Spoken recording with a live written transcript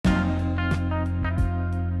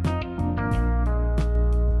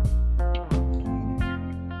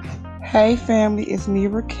Hey family, it's me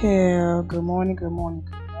Raquel. Good morning, good morning,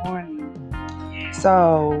 good morning.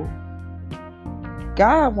 So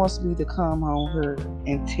God wants me to come on here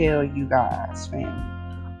and tell you guys, family,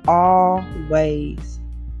 all ways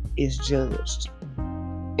is judged.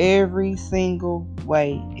 Every single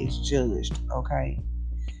way is judged. Okay.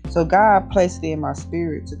 So God placed it in my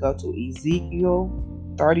spirit to go to Ezekiel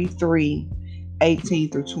 33,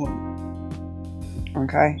 18 through 20.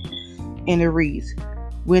 Okay. And it reads,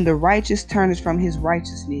 when the righteous turneth from his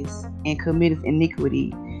righteousness and committeth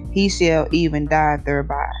iniquity, he shall even die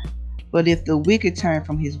thereby. But if the wicked turn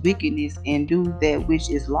from his wickedness and do that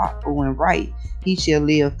which is lawful and right, he shall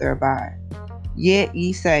live thereby. Yet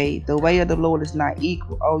ye say, the way of the Lord is not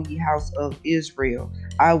equal, O ye house of Israel.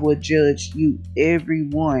 I will judge you every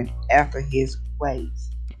one after his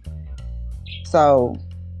ways. So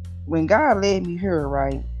when God led me here,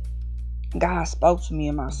 right, God spoke to me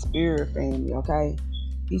in my spirit, family, okay?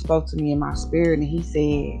 He spoke to me in my spirit and he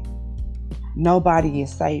said, nobody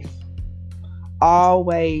is safe.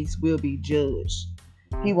 Always will be judged.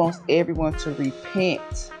 He wants everyone to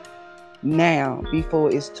repent now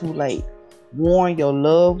before it's too late. Warn your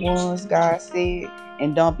loved ones, God said,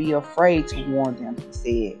 and don't be afraid to warn them, he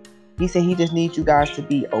said. He said he just needs you guys to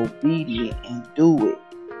be obedient and do it.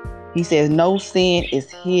 He says no sin is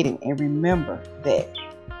hidden, and remember that.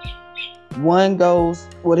 He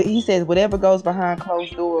says whatever goes behind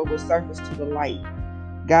closed door will surface to the light.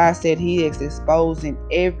 God said he is exposing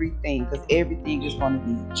everything because everything is going to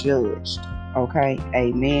be judged. Okay?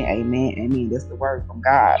 Amen, amen, amen. That's the word from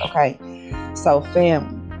God. Okay? So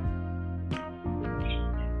family,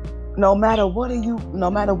 no matter what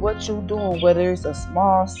you're doing, whether it's a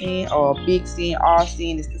small sin or a big sin, all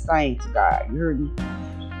sin is the same to God. You heard me?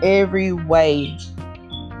 Every way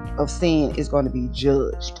of sin is going to be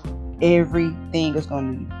judged. Everything is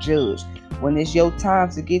going to be judged. When it's your time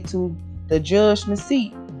to get to the judgment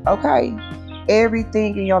seat, okay,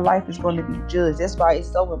 everything in your life is going to be judged. That's why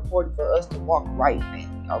it's so important for us to walk right,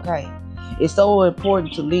 family, okay? It's so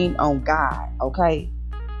important to lean on God, okay?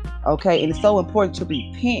 Okay, and it's so important to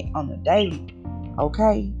repent on the daily,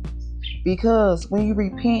 okay? Because when you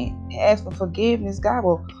repent and ask for forgiveness, God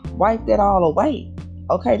will wipe that all away,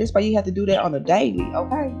 okay? That's why you have to do that on a daily,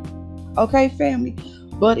 okay? Okay, family?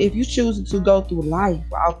 But if you choose to go through life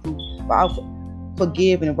without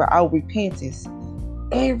forgiving, without repentance,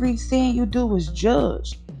 every sin you do is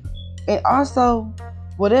judged. And also,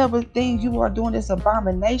 whatever things you are doing that's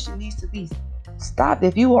abomination needs to be stopped.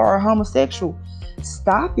 If you are a homosexual,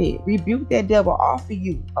 stop it. Rebuke that devil off of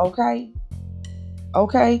you, okay?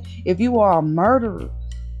 Okay? If you are a murderer,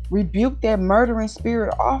 rebuke that murdering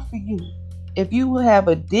spirit off of you. If you have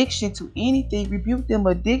addiction to anything, rebuke them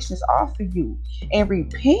addictions off of you and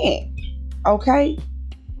repent. Okay?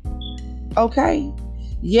 Okay?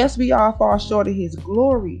 Yes, we all fall short of his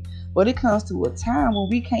glory, but it comes to a time when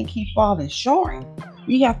we can't keep falling short.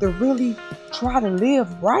 We have to really try to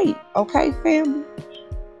live right. Okay, family?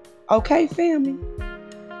 Okay, family?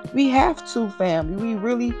 We have to, family. We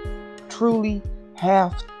really, truly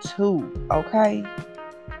have to. Okay?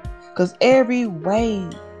 Because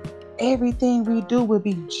everything we do will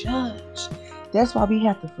be judged. That's why we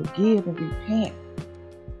have to forgive and repent.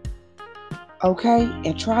 Okay?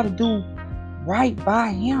 And try to do right by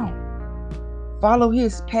him. Follow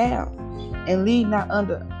his path and lead not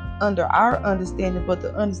under our understanding, but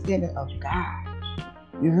the understanding of God.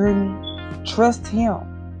 You hear me? Trust him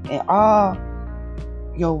in all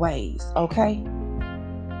your ways. Okay?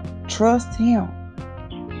 Trust him.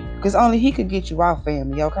 Because only he can get you out,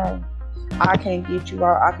 family. Okay? I can't get you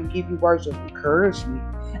out. I can give you words of encouragement.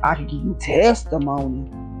 I can give you testimony.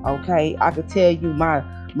 Okay? I can tell you my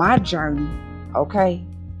journey. Okay?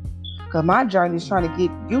 Because my journey is trying to get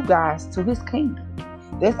you guys to his kingdom.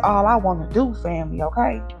 That's all I want to do, family.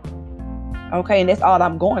 Okay? Okay? And that's all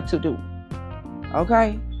I'm going to do.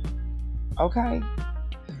 Okay? Okay?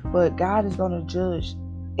 But God is going to judge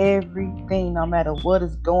everything, no matter what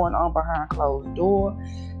is going on behind closed door.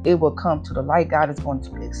 It will come to the light. God is going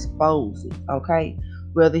to expose it, okay?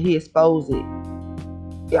 Whether he expose it,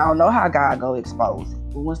 y'all know how God go expose it.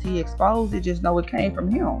 But once he exposed it, just know it came from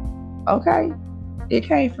him, okay? It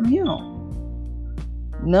came from him.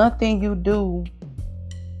 Nothing you do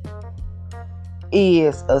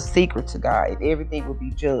is a secret to God. Everything will be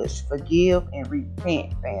judged. Forgive and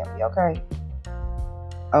repent, family, okay?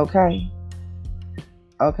 Okay?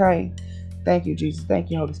 Okay? Thank you, Jesus. Thank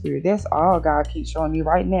you, Holy Spirit. That's all God keeps showing me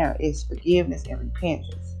right now is forgiveness and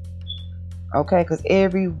repentance. Okay? Because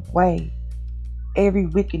every way, every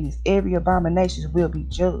wickedness, every abomination will be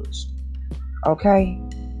judged. Okay?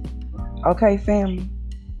 Okay, family?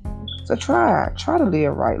 So try to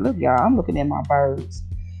live right. Look, y'all, I'm looking at my birds.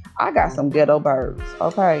 I got some ghetto birds,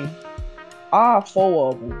 okay? All four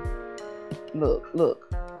of them. Look.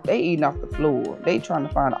 They eating off the floor. They trying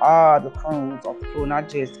to find all the crumbs off the floor. And I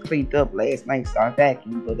just cleaned up last night, started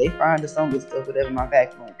vacuuming. But they find some of the stuff, whatever my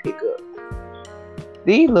vacuum won't pick up.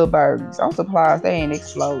 These little birds, I'm surprised they ain't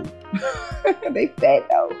explode. They fat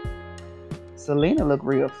though. Selena look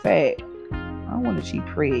real fat. I wonder if she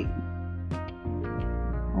pregnant.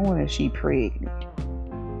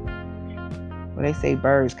 Well, they say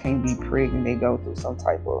birds can't be pregnant. They go through some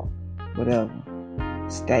type of whatever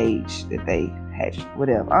stage that they hatch,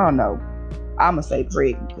 whatever. I don't know. I'ma say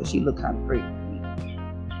pregnant because she look kind of pregnant.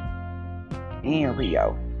 And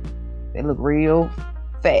Rio, they look real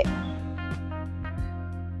fat.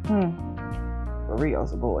 But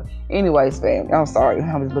Rio's a boy. Anyways, family, I'm sorry.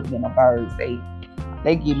 I'm just looking at my birds.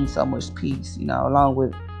 They give me so much peace, along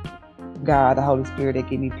with God, the Holy Spirit, they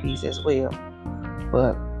give me peace as well.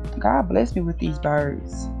 But God bless me with these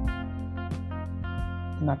birds.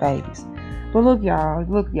 My babies. But look,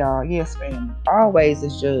 y'all. Yes, family. Always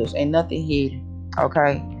is judged. Ain't nothing hidden.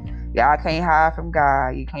 Okay? Y'all can't hide from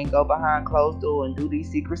God. You can't go behind closed door and do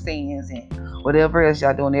these secret sins and whatever else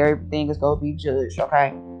y'all doing. Everything is going to be judged.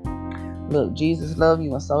 Okay? Look, Jesus loves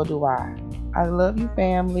you and so do I. I love you,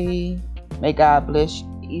 family. May God bless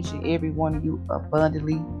each and every one of you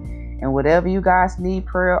abundantly. And whatever you guys need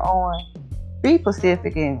prayer on, be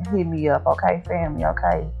specific and hit me up. Okay, family?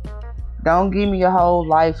 Okay? Don't give me a whole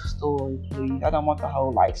life story, please. I don't want the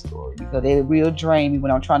whole life story because it will drain me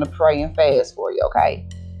when I'm trying to pray and fast for you, okay?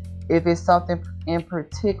 If it's something in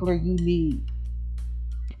particular you need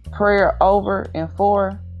prayer over and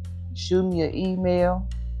for, shoot me an email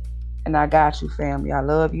and I got you, family. I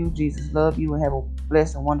love you. Jesus love you and have a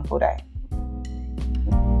blessed and wonderful day.